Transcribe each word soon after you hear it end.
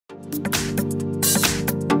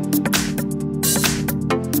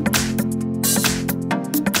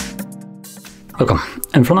Welcome.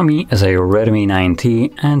 In front of me is a Redmi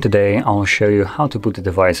 9T, and today I'll show you how to put the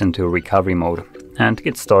device into recovery mode. And to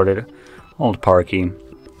get started, hold power key,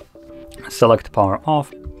 select power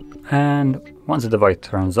off, and once the device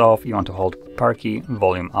turns off, you want to hold power key,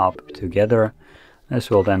 volume up together. This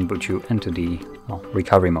will then boot you into the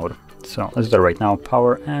recovery mode. So let's do it right now,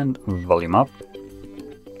 power and volume up.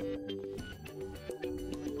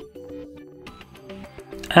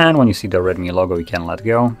 And when you see the Redmi logo, you can let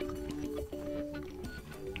go.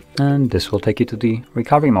 And this will take you to the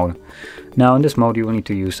recovery mode. Now in this mode you will need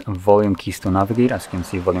to use volume keys to navigate. As you can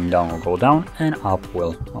see, volume down will go down and up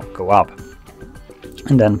will go up.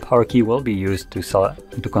 And then power key will be used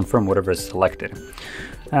to confirm whatever is selected.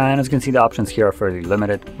 And as you can see, the options here are fairly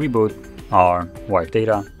limited: reboot, or wipe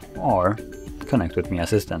data, or connect with Mi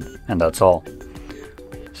Assistant, and that's all.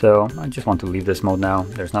 So I just want to leave this mode now.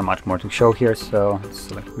 There's not much more to show here, so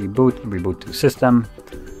select reboot, reboot to system,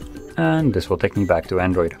 and this will take me back to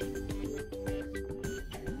Android.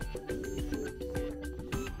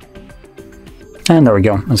 And there we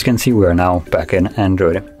go. As you can see, we are now back in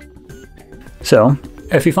Android. So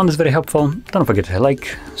if you found this very helpful, don't forget to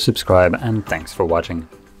like, subscribe, and thanks for watching.